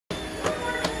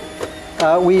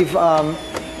We've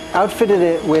outfitted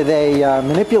it with a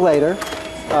manipulator,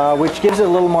 which gives it a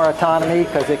little more autonomy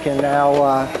because it can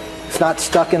now, it's not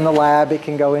stuck in the lab, it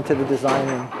can go into the design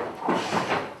room.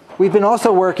 We've been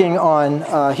also working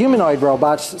on humanoid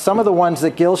robots. Some of the ones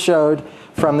that Gil showed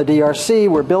from the DRC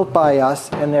were built by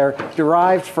us, and they're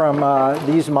derived from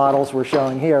these models we're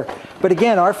showing here. But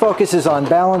again, our focus is on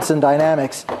balance and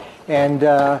dynamics, and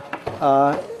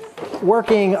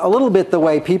working a little bit the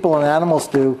way people and animals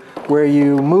do, where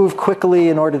you move quickly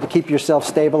in order to keep yourself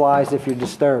stabilized if you're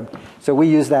disturbed. So we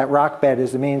use that rock bed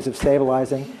as a means of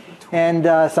stabilizing. And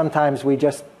sometimes we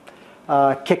just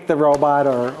kick the robot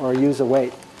or use a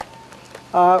weight.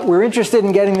 We're interested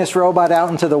in getting this robot out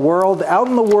into the world. Out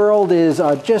in the world is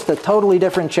just a totally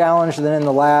different challenge than in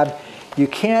the lab. You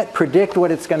can't predict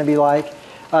what it's going to be like.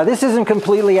 This isn't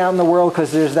completely out in the world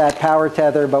because there's that power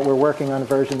tether, but we're working on a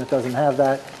version that doesn't have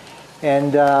that.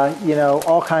 And you know,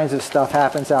 all kinds of stuff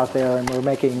happens out there, and we're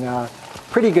making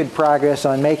pretty good progress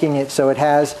on making it so it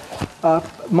has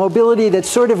mobility that's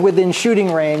sort of within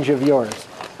shooting range of yours.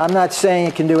 I'm not saying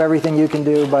it can do everything you can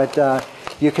do, but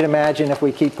you can imagine if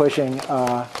we keep pushing,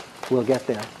 we'll get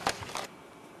there.